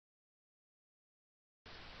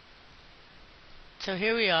So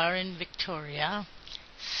here we are in Victoria,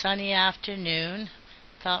 sunny afternoon.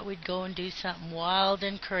 Thought we'd go and do something wild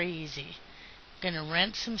and crazy. Gonna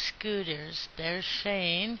rent some scooters. There's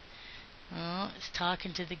Shane. Oh, he's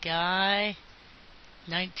talking to the guy.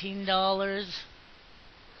 $19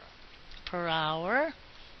 per hour.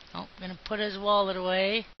 Oh, gonna put his wallet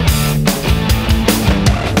away.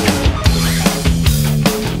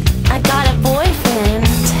 I got a boyfriend.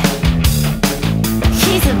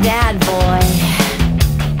 He's a bad boy.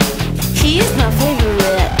 He's my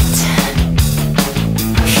favorite.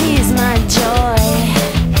 He's my joy.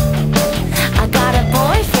 I got a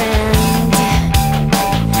boyfriend.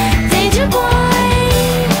 Danger boy.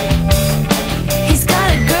 He's got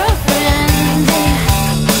a girlfriend.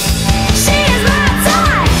 She is my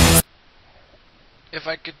toy. If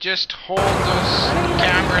I could just hold this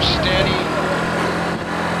camera steady.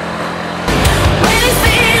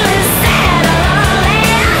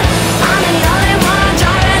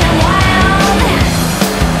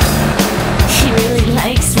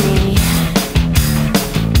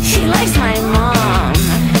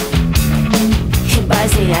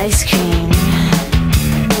 Ice cream.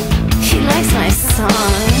 He likes my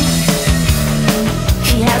song.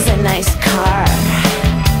 He has a nice car.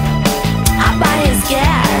 I buy his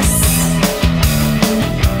gas,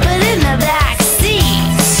 but in the back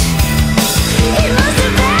seat, he loves the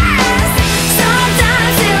best.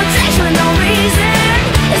 Sometimes he'll text for no reason.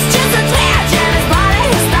 It's just a twitch and it's part of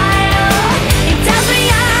his style. He tells me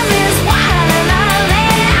I'm his one and only.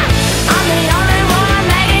 I'm the only one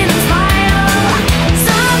making him smile.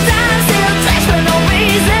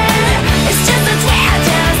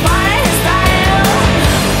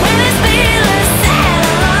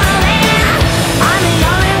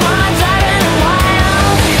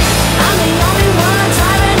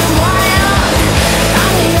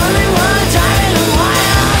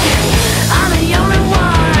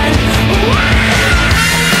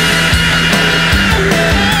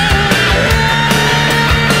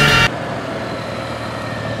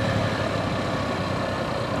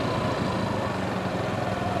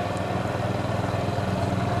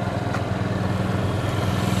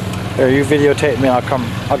 There, you videotape me.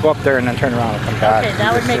 I'll go up there and then turn around and come back. Okay,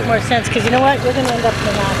 that would make more sense, because you know what? You're going to end up in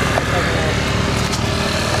the mountains.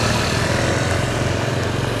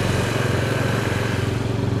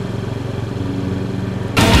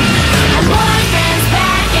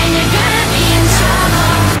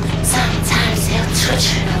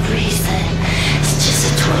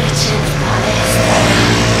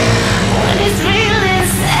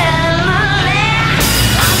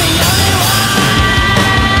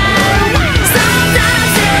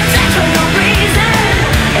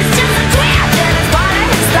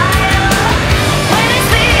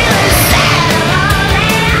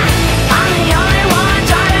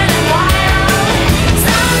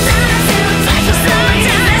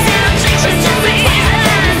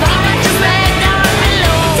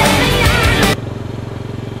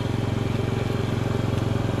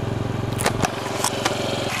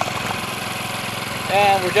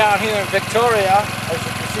 And we're down here in Victoria. As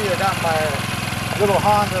you can see, I got my little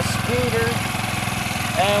Honda scooter.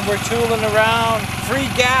 And we're tooling around. Free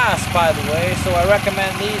gas, by the way, so I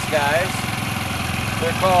recommend these guys.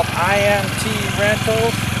 They're called IMT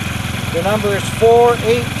Rentals. The number is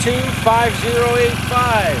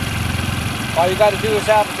 482-5085. All you got to do is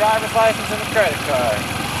have a driver's license and a credit card.